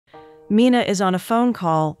Mina is on a phone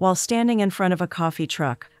call while standing in front of a coffee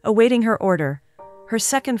truck, awaiting her order. Her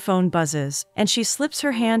second phone buzzes, and she slips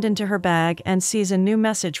her hand into her bag and sees a new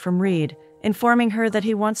message from Reed, informing her that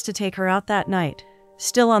he wants to take her out that night.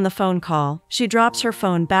 Still on the phone call, she drops her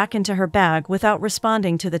phone back into her bag without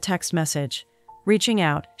responding to the text message. Reaching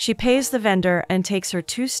out, she pays the vendor and takes her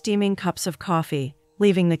 2 steaming cups of coffee,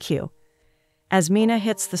 leaving the queue. As Mina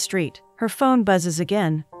hits the street, her phone buzzes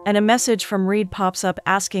again, and a message from Reed pops up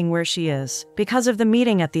asking where she is, because of the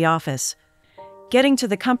meeting at the office. Getting to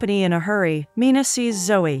the company in a hurry, Mina sees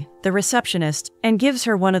Zoe, the receptionist, and gives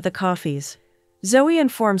her one of the coffees. Zoe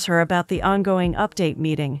informs her about the ongoing update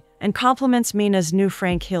meeting, and compliments Mina's new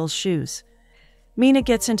Frank Hills shoes. Mina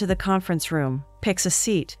gets into the conference room, picks a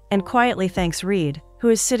seat, and quietly thanks Reed, who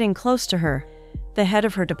is sitting close to her. The head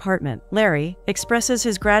of her department, Larry, expresses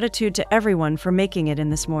his gratitude to everyone for making it in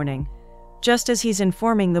this morning. Just as he's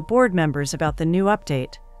informing the board members about the new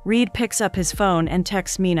update, Reed picks up his phone and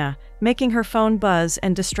texts Mina, making her phone buzz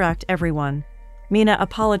and distract everyone. Mina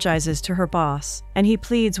apologizes to her boss, and he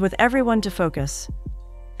pleads with everyone to focus.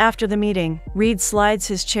 After the meeting, Reed slides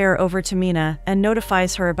his chair over to Mina and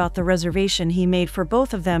notifies her about the reservation he made for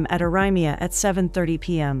both of them at Arimia at 7:30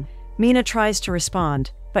 p.m. Mina tries to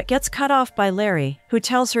respond, but gets cut off by Larry, who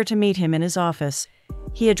tells her to meet him in his office.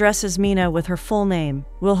 He addresses Mina with her full name,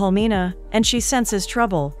 Wilhelmina, and she senses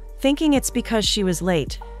trouble, thinking it's because she was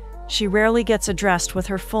late. She rarely gets addressed with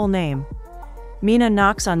her full name. Mina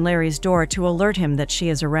knocks on Larry's door to alert him that she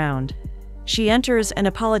is around. She enters and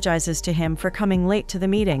apologizes to him for coming late to the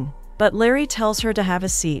meeting, but Larry tells her to have a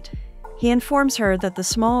seat. He informs her that the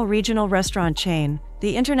small regional restaurant chain,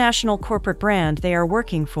 the international corporate brand they are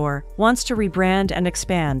working for, wants to rebrand and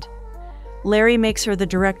expand. Larry makes her the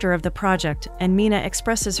director of the project, and Mina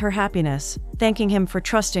expresses her happiness, thanking him for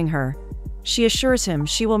trusting her. She assures him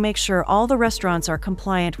she will make sure all the restaurants are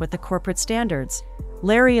compliant with the corporate standards.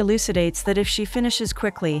 Larry elucidates that if she finishes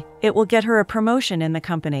quickly, it will get her a promotion in the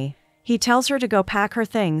company. He tells her to go pack her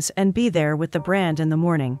things and be there with the brand in the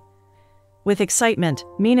morning. With excitement,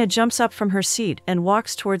 Mina jumps up from her seat and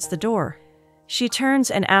walks towards the door. She turns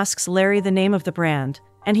and asks Larry the name of the brand,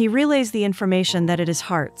 and he relays the information that it is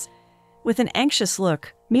Hearts. With an anxious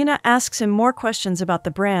look, Mina asks him more questions about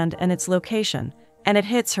the brand and its location, and it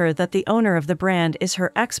hits her that the owner of the brand is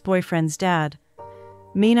her ex-boyfriend's dad.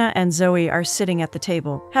 Mina and Zoe are sitting at the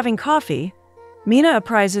table, having coffee. Mina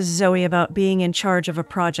apprises Zoe about being in charge of a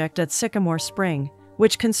project at Sycamore Spring,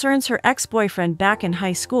 which concerns her ex-boyfriend back in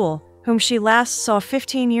high school, whom she last saw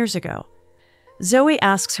 15 years ago. Zoe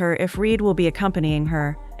asks her if Reed will be accompanying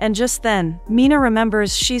her, and just then, Mina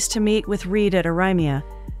remembers she's to meet with Reed at Arimia.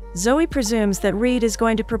 Zoe presumes that Reed is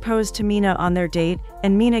going to propose to Mina on their date,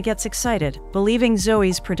 and Mina gets excited, believing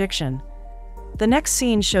Zoe's prediction. The next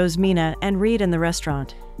scene shows Mina and Reed in the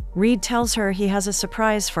restaurant. Reed tells her he has a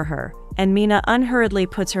surprise for her, and Mina unhurriedly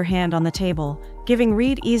puts her hand on the table, giving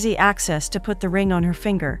Reed easy access to put the ring on her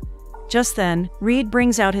finger. Just then, Reed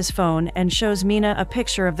brings out his phone and shows Mina a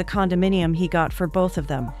picture of the condominium he got for both of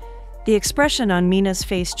them. The expression on Mina's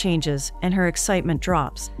face changes, and her excitement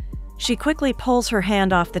drops. She quickly pulls her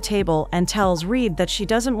hand off the table and tells Reed that she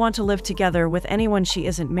doesn't want to live together with anyone she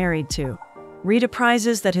isn't married to. Reed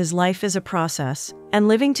apprises that his life is a process, and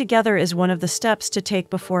living together is one of the steps to take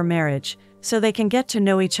before marriage, so they can get to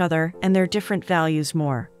know each other and their different values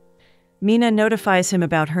more. Mina notifies him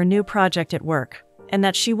about her new project at work, and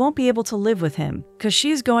that she won't be able to live with him, because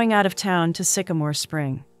she's going out of town to Sycamore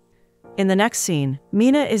Spring. In the next scene,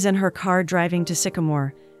 Mina is in her car driving to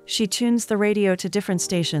Sycamore. She tunes the radio to different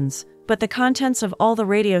stations, but the contents of all the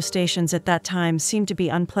radio stations at that time seem to be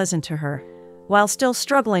unpleasant to her. While still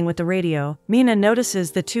struggling with the radio, Mina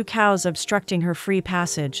notices the 2 cows obstructing her free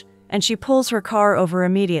passage, and she pulls her car over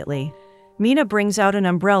immediately. Mina brings out an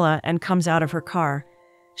umbrella and comes out of her car.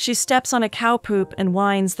 She steps on a cow poop and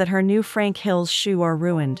whines that her new Frank Hills shoe are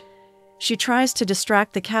ruined. She tries to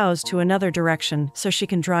distract the cows to another direction so she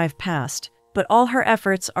can drive past, but all her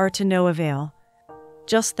efforts are to no avail.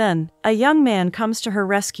 Just then, a young man comes to her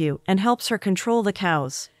rescue and helps her control the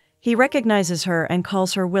cows. He recognizes her and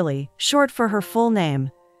calls her Willie, short for her full name.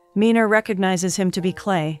 Mina recognizes him to be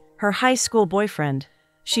Clay, her high school boyfriend.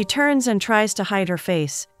 She turns and tries to hide her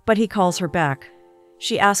face, but he calls her back.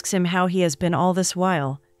 She asks him how he has been all this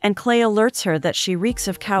while, and Clay alerts her that she reeks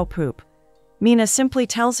of cow poop. Mina simply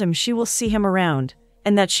tells him she will see him around,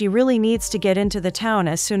 and that she really needs to get into the town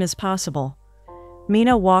as soon as possible.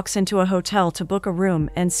 Mina walks into a hotel to book a room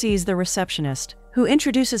and sees the receptionist, who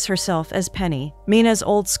introduces herself as Penny, Mina's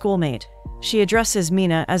old schoolmate. She addresses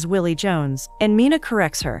Mina as Willie Jones, and Mina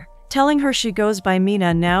corrects her, telling her she goes by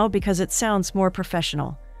Mina now because it sounds more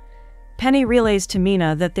professional. Penny relays to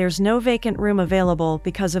Mina that there's no vacant room available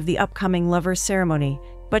because of the upcoming lovers' ceremony,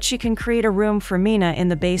 but she can create a room for Mina in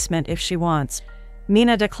the basement if she wants.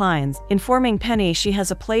 Mina declines, informing Penny she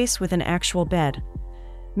has a place with an actual bed.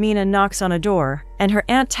 Mina knocks on a door, and her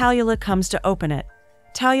Aunt Talula comes to open it.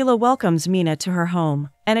 Talula welcomes Mina to her home,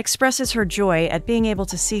 and expresses her joy at being able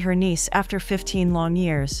to see her niece after 15 long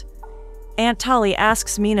years. Aunt Tali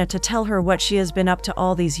asks Mina to tell her what she has been up to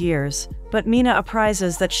all these years, but Mina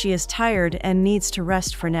apprises that she is tired and needs to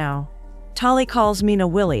rest for now. Tali calls Mina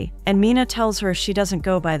Willie, and Mina tells her she doesn't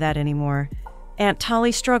go by that anymore. Aunt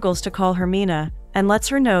Tali struggles to call her Mina, and lets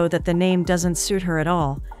her know that the name doesn't suit her at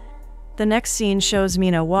all. The next scene shows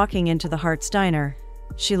Mina walking into the Hart's diner.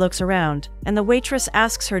 She looks around, and the waitress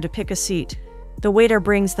asks her to pick a seat. The waiter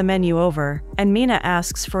brings the menu over, and Mina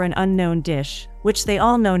asks for an unknown dish, which they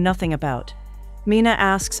all know nothing about. Mina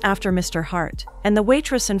asks after Mr. Hart, and the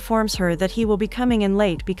waitress informs her that he will be coming in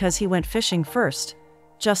late because he went fishing first.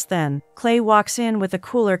 Just then, Clay walks in with a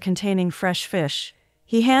cooler containing fresh fish.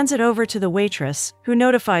 He hands it over to the waitress, who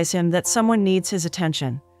notifies him that someone needs his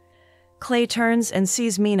attention. Clay turns and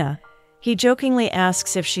sees Mina. He jokingly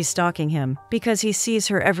asks if she's stalking him, because he sees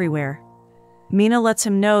her everywhere. Mina lets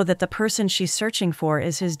him know that the person she's searching for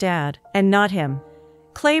is his dad, and not him.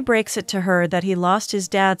 Clay breaks it to her that he lost his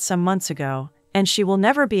dad some months ago, and she will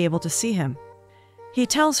never be able to see him. He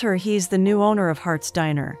tells her he's the new owner of Hart's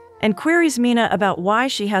Diner, and queries Mina about why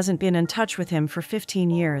she hasn't been in touch with him for 15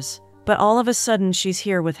 years, but all of a sudden she's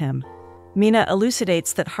here with him. Mina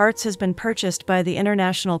elucidates that Hart's has been purchased by the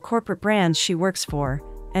international corporate brands she works for,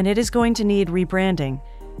 and it is going to need rebranding.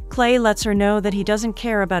 Clay lets her know that he doesn't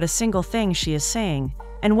care about a single thing she is saying,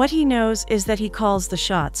 and what he knows is that he calls the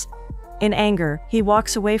shots. In anger, he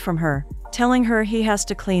walks away from her, telling her he has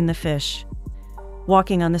to clean the fish.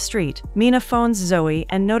 Walking on the street, Mina phones Zoe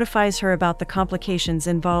and notifies her about the complications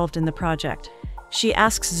involved in the project. She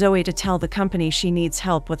asks Zoe to tell the company she needs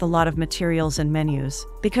help with a lot of materials and menus,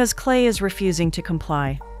 because Clay is refusing to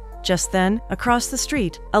comply. Just then, across the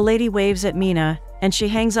street, a lady waves at Mina, and she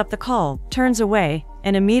hangs up the call, turns away,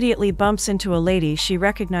 and immediately bumps into a lady she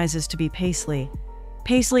recognizes to be Paisley.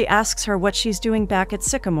 Paisley asks her what she's doing back at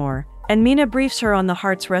Sycamore, and Mina briefs her on the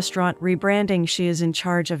Hart's restaurant rebranding she is in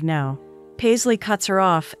charge of now. Paisley cuts her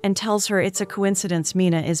off and tells her it's a coincidence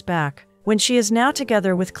Mina is back, when she is now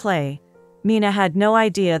together with Clay. Mina had no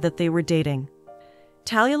idea that they were dating.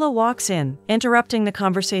 Talula walks in, interrupting the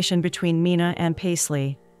conversation between Mina and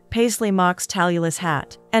Paisley. Paisley mocks Talula's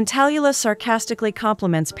hat, and Talula sarcastically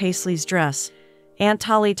compliments Paisley's dress. Aunt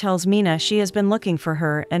Tali tells Mina she has been looking for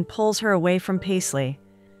her and pulls her away from Paisley.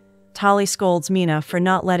 Tali scolds Mina for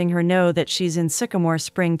not letting her know that she's in Sycamore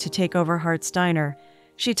Spring to take over Hart's Diner.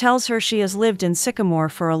 She tells her she has lived in Sycamore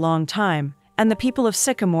for a long time, and the people of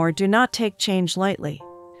Sycamore do not take change lightly.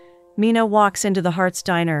 Mina walks into the Hart's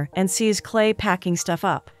Diner and sees Clay packing stuff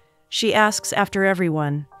up. She asks after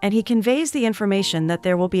everyone, and he conveys the information that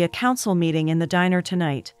there will be a council meeting in the diner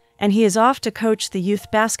tonight, and he is off to coach the youth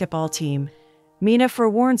basketball team. Mina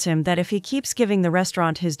forewarns him that if he keeps giving the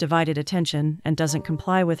restaurant his divided attention and doesn't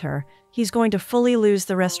comply with her, he's going to fully lose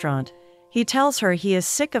the restaurant. He tells her he is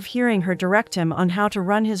sick of hearing her direct him on how to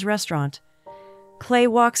run his restaurant. Clay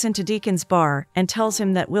walks into Deacon's bar and tells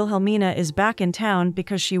him that Wilhelmina is back in town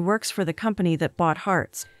because she works for the company that bought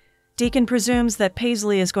Hart's. Deacon presumes that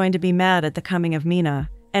Paisley is going to be mad at the coming of Mina,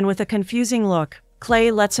 and with a confusing look, Clay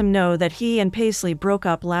lets him know that he and Paisley broke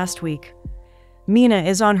up last week. Mina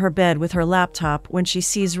is on her bed with her laptop when she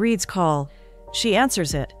sees Reed's call. She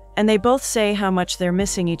answers it, and they both say how much they're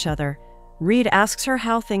missing each other. Reed asks her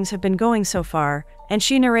how things have been going so far, and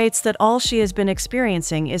she narrates that all she has been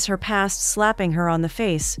experiencing is her past slapping her on the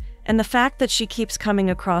face, and the fact that she keeps coming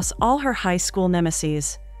across all her high school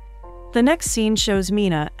nemesis. The next scene shows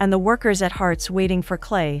Mina and the workers at Hart's waiting for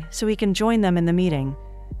Clay so he can join them in the meeting.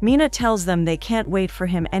 Mina tells them they can't wait for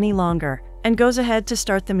him any longer, and goes ahead to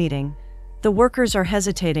start the meeting. The workers are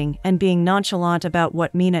hesitating and being nonchalant about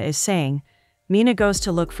what Mina is saying. Mina goes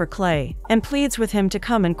to look for Clay, and pleads with him to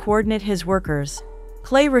come and coordinate his workers.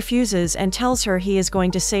 Clay refuses and tells her he is going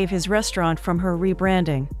to save his restaurant from her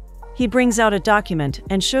rebranding. He brings out a document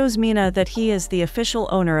and shows Mina that he is the official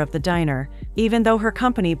owner of the diner, even though her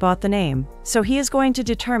company bought the name, so he is going to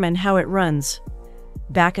determine how it runs.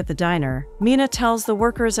 Back at the diner, Mina tells the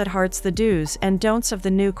workers at Hart's the do's and don'ts of the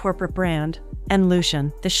new corporate brand, and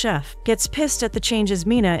Lucian, the chef, gets pissed at the changes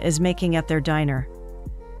Mina is making at their diner.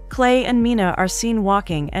 Clay and Mina are seen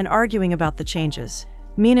walking and arguing about the changes.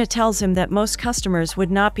 Mina tells him that most customers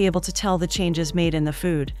would not be able to tell the changes made in the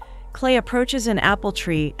food. Clay approaches an apple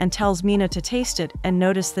tree and tells Mina to taste it and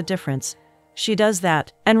notice the difference. She does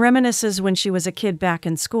that, and reminisces when she was a kid back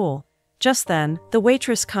in school. Just then, the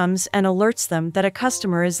waitress comes and alerts them that a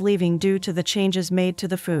customer is leaving due to the changes made to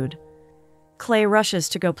the food. Clay rushes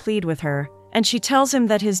to go plead with her, and she tells him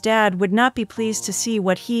that his dad would not be pleased to see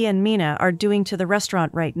what he and Mina are doing to the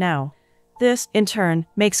restaurant right now. This, in turn,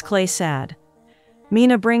 makes Clay sad.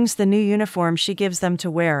 Mina brings the new uniform she gives them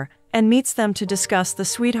to wear, and meets them to discuss the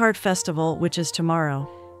Sweetheart Festival, which is tomorrow.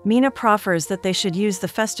 Mina proffers that they should use the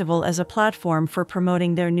festival as a platform for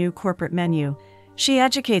promoting their new corporate menu. She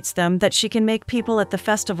educates them that she can make people at the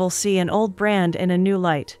festival see an old brand in a new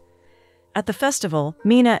light. At the festival,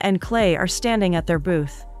 Mina and Clay are standing at their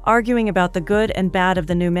booth, arguing about the good and bad of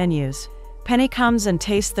the new menus. Penny comes and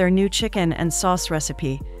tastes their new chicken and sauce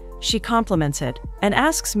recipe. She compliments it, and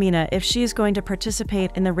asks Mina if she is going to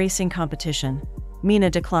participate in the racing competition.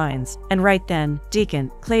 Mina declines, and right then,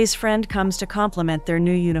 Deacon, Clay's friend, comes to compliment their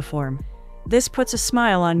new uniform. This puts a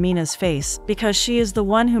smile on Mina's face, because she is the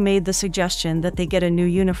one who made the suggestion that they get a new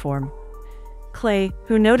uniform. Clay,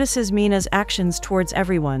 who notices Mina's actions towards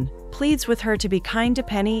everyone, pleads with her to be kind to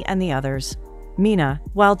Penny and the others. Mina,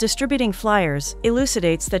 while distributing flyers,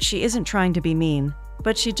 elucidates that she isn't trying to be mean,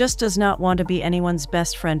 but she just does not want to be anyone's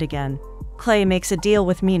best friend again. Clay makes a deal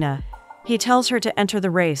with Mina. He tells her to enter the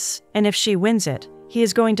race, and if she wins it, he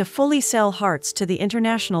is going to fully sell hearts to the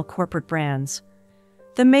international corporate brands.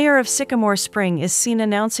 The mayor of Sycamore Spring is seen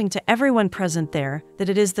announcing to everyone present there that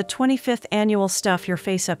it is the 25th annual Stuff Your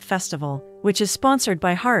Face Up Festival, which is sponsored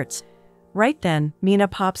by Hearts. Right then, Mina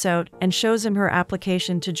pops out and shows him her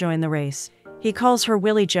application to join the race. He calls her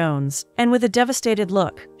Willie Jones, and with a devastated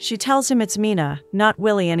look, she tells him it's Mina, not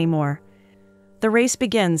Willie anymore. The race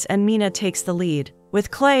begins and Mina takes the lead,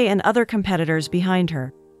 with Clay and other competitors behind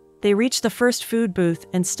her. They reach the first food booth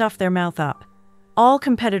and stuff their mouth up. All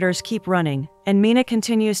competitors keep running, and Mina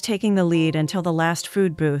continues taking the lead until the last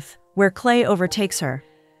food booth, where Clay overtakes her.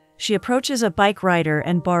 She approaches a bike rider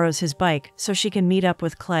and borrows his bike so she can meet up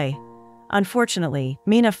with Clay. Unfortunately,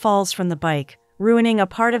 Mina falls from the bike, ruining a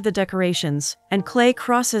part of the decorations, and Clay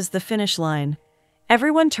crosses the finish line.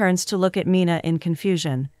 Everyone turns to look at Mina in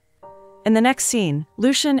confusion. In the next scene,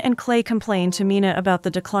 Lucian and Clay complain to Mina about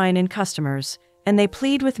the decline in customers, and they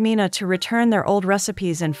plead with Mina to return their old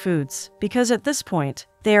recipes and foods, because at this point,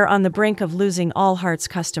 they are on the brink of losing all Hearts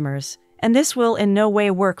customers, and this will in no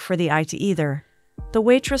way work for the IT either. The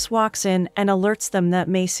waitress walks in and alerts them that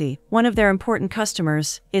Macy, one of their important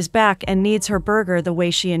customers, is back and needs her burger the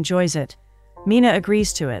way she enjoys it. Mina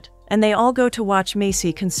agrees to it, and they all go to watch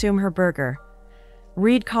Macy consume her burger.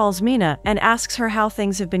 Reed calls Mina and asks her how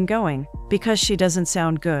things have been going, because she doesn't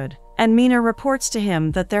sound good. And Mina reports to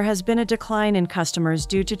him that there has been a decline in customers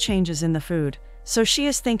due to changes in the food, so she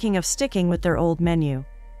is thinking of sticking with their old menu.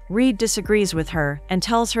 Reed disagrees with her and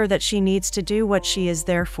tells her that she needs to do what she is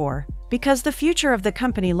there for, because the future of the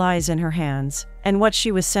company lies in her hands, and what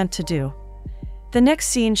she was sent to do. The next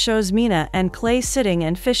scene shows Mina and Clay sitting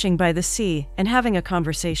and fishing by the sea and having a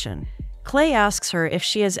conversation. Clay asks her if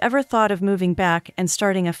she has ever thought of moving back and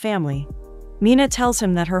starting a family. Mina tells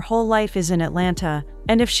him that her whole life is in Atlanta,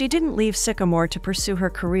 and if she didn't leave Sycamore to pursue her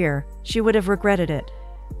career, she would have regretted it.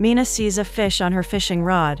 Mina sees a fish on her fishing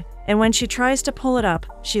rod, and when she tries to pull it up,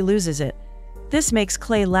 she loses it. This makes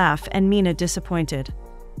Clay laugh and Mina disappointed.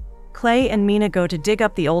 Clay and Mina go to dig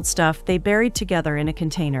up the old stuff they buried together in a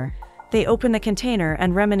container. They open the container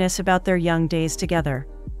and reminisce about their young days together.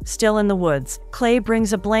 Still in the woods, Clay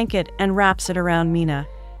brings a blanket and wraps it around Mina.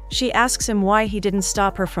 She asks him why he didn't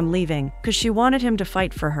stop her from leaving, because she wanted him to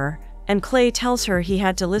fight for her, and Clay tells her he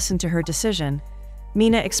had to listen to her decision.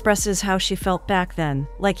 Mina expresses how she felt back then,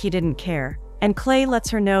 like he didn't care, and Clay lets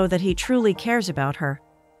her know that he truly cares about her.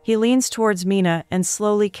 He leans towards Mina and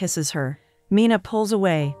slowly kisses her. Mina pulls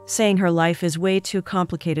away, saying her life is way too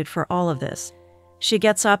complicated for all of this. She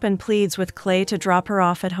gets up and pleads with Clay to drop her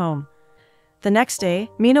off at home. The next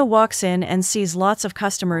day, Mina walks in and sees lots of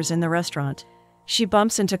customers in the restaurant. She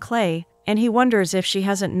bumps into Clay, and he wonders if she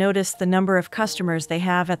hasn't noticed the number of customers they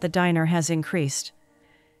have at the diner has increased.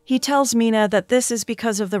 He tells Mina that this is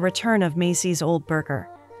because of the return of Macy's old burger.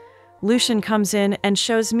 Lucian comes in and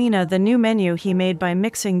shows Mina the new menu he made by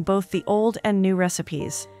mixing both the old and new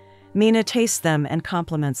recipes. Mina tastes them and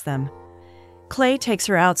compliments them. Clay takes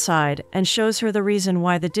her outside and shows her the reason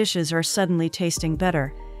why the dishes are suddenly tasting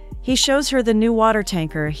better. He shows her the new water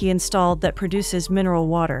tanker he installed that produces mineral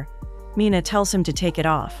water. Mina tells him to take it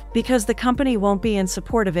off, because the company won't be in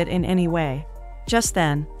support of it in any way. Just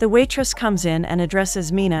then, the waitress comes in and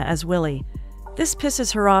addresses Mina as Willie. This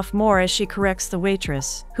pisses her off more as she corrects the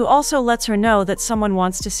waitress, who also lets her know that someone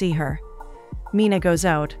wants to see her. Mina goes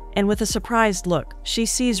out, and with a surprised look, she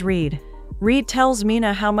sees Reed. Reed tells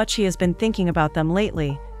Mina how much he has been thinking about them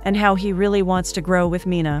lately, and how he really wants to grow with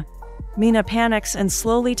Mina. Mina panics and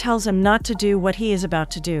slowly tells him not to do what he is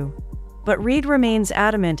about to do. But Reed remains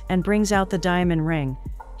adamant and brings out the diamond ring.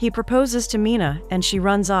 He proposes to Mina and she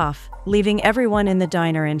runs off, leaving everyone in the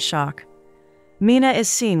diner in shock. Mina is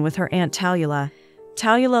seen with her Aunt Talula.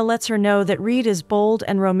 Talula lets her know that Reed is bold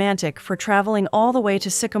and romantic for traveling all the way to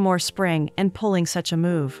Sycamore Spring and pulling such a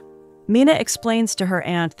move. Mina explains to her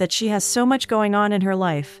aunt that she has so much going on in her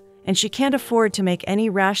life, and she can't afford to make any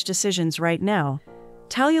rash decisions right now.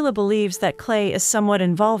 Talula believes that Clay is somewhat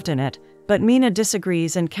involved in it, but Mina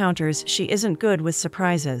disagrees and counters she isn't good with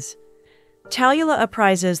surprises. Talula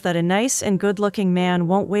apprises that a nice and good-looking man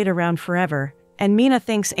won't wait around forever, and Mina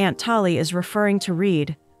thinks Aunt Tolly is referring to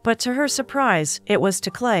Reed, but to her surprise, it was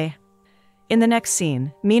to Clay. In the next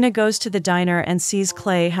scene, Mina goes to the diner and sees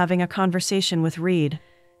Clay having a conversation with Reed.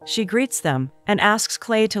 She greets them and asks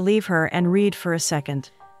Clay to leave her and Reed for a second.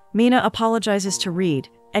 Mina apologizes to Reed,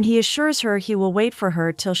 and he assures her he will wait for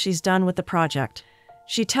her till she's done with the project.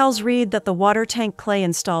 She tells Reed that the water tank Clay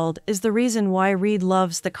installed is the reason why Reed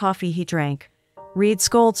loves the coffee he drank. Reed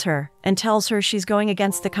scolds her and tells her she's going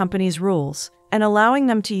against the company's rules and allowing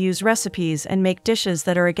them to use recipes and make dishes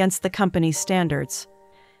that are against the company's standards.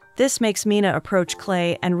 This makes Mina approach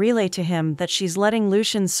Clay and relay to him that she's letting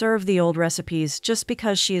Lucian serve the old recipes just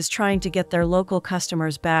because she is trying to get their local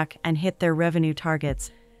customers back and hit their revenue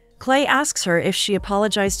targets. Clay asks her if she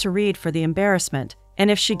apologized to Reed for the embarrassment,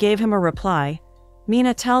 and if she gave him a reply.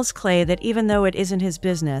 Mina tells Clay that even though it isn't his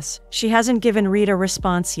business, she hasn't given Reed a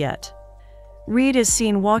response yet. Reed is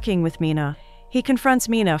seen walking with Mina. He confronts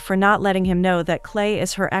Mina for not letting him know that Clay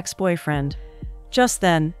is her ex-boyfriend. Just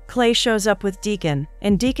then, Clay shows up with Deacon,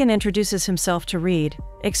 and Deacon introduces himself to Reed,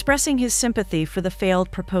 expressing his sympathy for the failed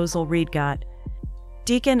proposal Reed got.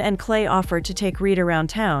 Deacon and Clay offer to take Reed around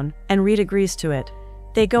town, and Reed agrees to it.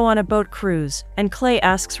 They go on a boat cruise, and Clay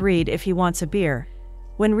asks Reed if he wants a beer.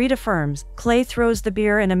 When Reed affirms, Clay throws the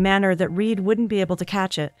beer in a manner that Reed wouldn't be able to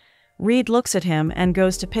catch it. Reed looks at him and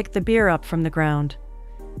goes to pick the beer up from the ground.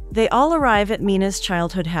 They all arrive at Mina's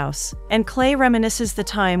childhood house, and Clay reminisces the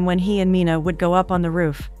time when he and Mina would go up on the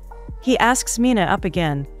roof. He asks Mina up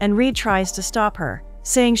again, and Reed tries to stop her,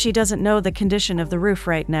 saying she doesn't know the condition of the roof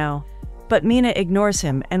right now. But Mina ignores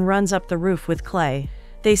him and runs up the roof with Clay.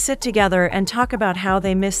 They sit together and talk about how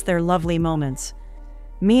they miss their lovely moments.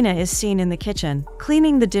 Mina is seen in the kitchen,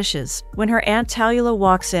 cleaning the dishes, when her Aunt Talula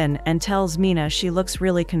walks in and tells Mina she looks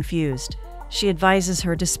really confused. She advises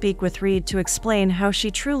her to speak with Reed to explain how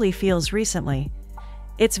she truly feels recently.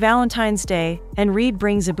 It's Valentine's Day, and Reed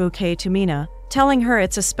brings a bouquet to Mina, telling her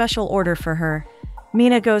it's a special order for her.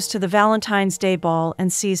 Mina goes to the Valentine's Day ball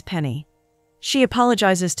and sees Penny. She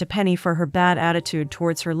apologizes to Penny for her bad attitude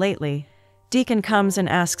towards her lately. Deacon comes and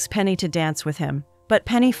asks Penny to dance with him, but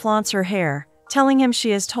Penny flaunts her hair, telling him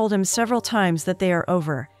she has told him several times that they are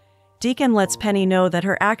over. Deacon lets Penny know that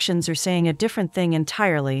her actions are saying a different thing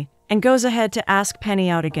entirely, and goes ahead to ask Penny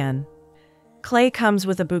out again. Clay comes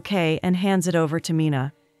with a bouquet and hands it over to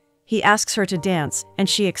Mina. He asks her to dance, and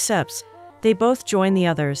she accepts. They both join the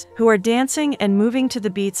others, who are dancing and moving to the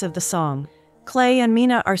beats of the song. Clay and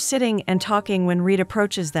Mina are sitting and talking when Reed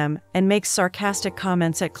approaches them and makes sarcastic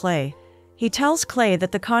comments at Clay. He tells Clay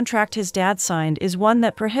that the contract his dad signed is one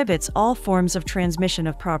that prohibits all forms of transmission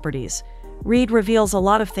of properties. Reed reveals a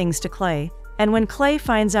lot of things to Clay, and when Clay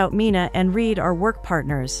finds out Mina and Reed are work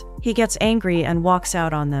partners, he gets angry and walks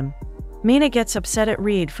out on them. Mina gets upset at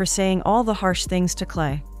Reed for saying all the harsh things to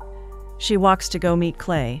Clay. She walks to go meet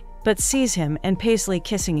Clay, but sees him and Paisley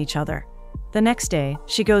kissing each other. The next day,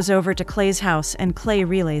 she goes over to Clay's house and Clay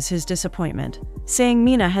relays his disappointment, saying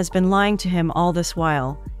Mina has been lying to him all this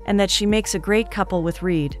while, and that she makes a great couple with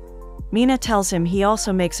Reed. Mina tells him he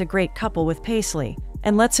also makes a great couple with Paisley,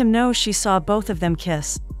 and lets him know she saw both of them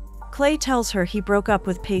kiss. Clay tells her he broke up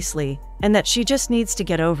with Paisley, and that she just needs to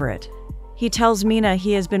get over it. He tells Mina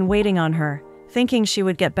he has been waiting on her, thinking she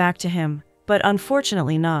would get back to him, but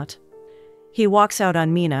unfortunately not. He walks out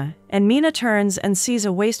on Mina, and Mina turns and sees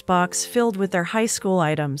a waste box filled with their high school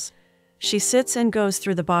items. She sits and goes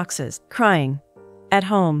through the boxes, crying. At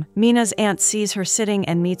home, Mina's aunt sees her sitting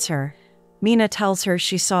and meets her. Mina tells her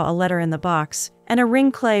she saw a letter in the box, and a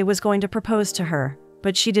ring Clay was going to propose to her,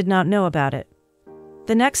 but she did not know about it.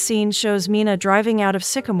 The next scene shows Mina driving out of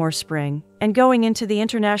Sycamore Spring and going into the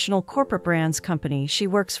international corporate brands company she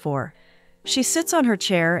works for. She sits on her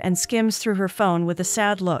chair and skims through her phone with a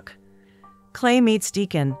sad look. Clay meets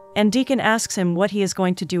Deacon, and Deacon asks him what he is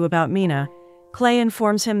going to do about Mina. Clay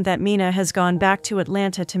informs him that Mina has gone back to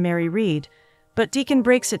Atlanta to marry Reed, but Deacon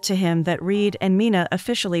breaks it to him that Reed and Mina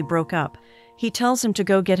officially broke up. He tells him to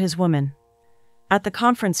go get his woman. At the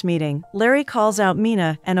conference meeting, Larry calls out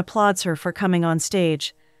Mina and applauds her for coming on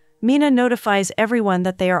stage. Mina notifies everyone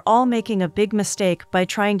that they are all making a big mistake by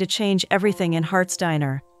trying to change everything in Hart's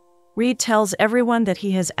Diner. Reed tells everyone that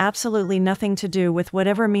he has absolutely nothing to do with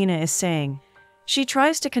whatever Mina is saying. She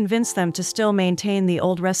tries to convince them to still maintain the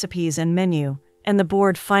old recipes and menu, and the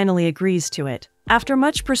board finally agrees to it, after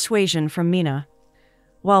much persuasion from Mina.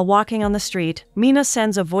 While walking on the street, Mina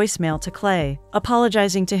sends a voicemail to Clay,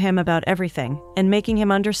 apologizing to him about everything and making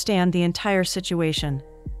him understand the entire situation.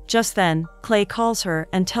 Just then, Clay calls her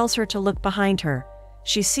and tells her to look behind her.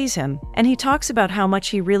 She sees him, and he talks about how much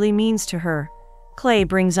he really means to her. Clay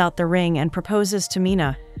brings out the ring and proposes to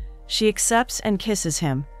Mina. She accepts and kisses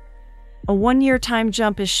him. A one-year time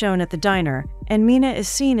jump is shown at the diner, and Mina is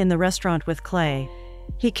seen in the restaurant with Clay.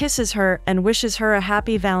 He kisses her and wishes her a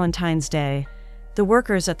happy Valentine's Day. The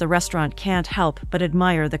workers at the restaurant can't help but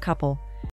admire the couple.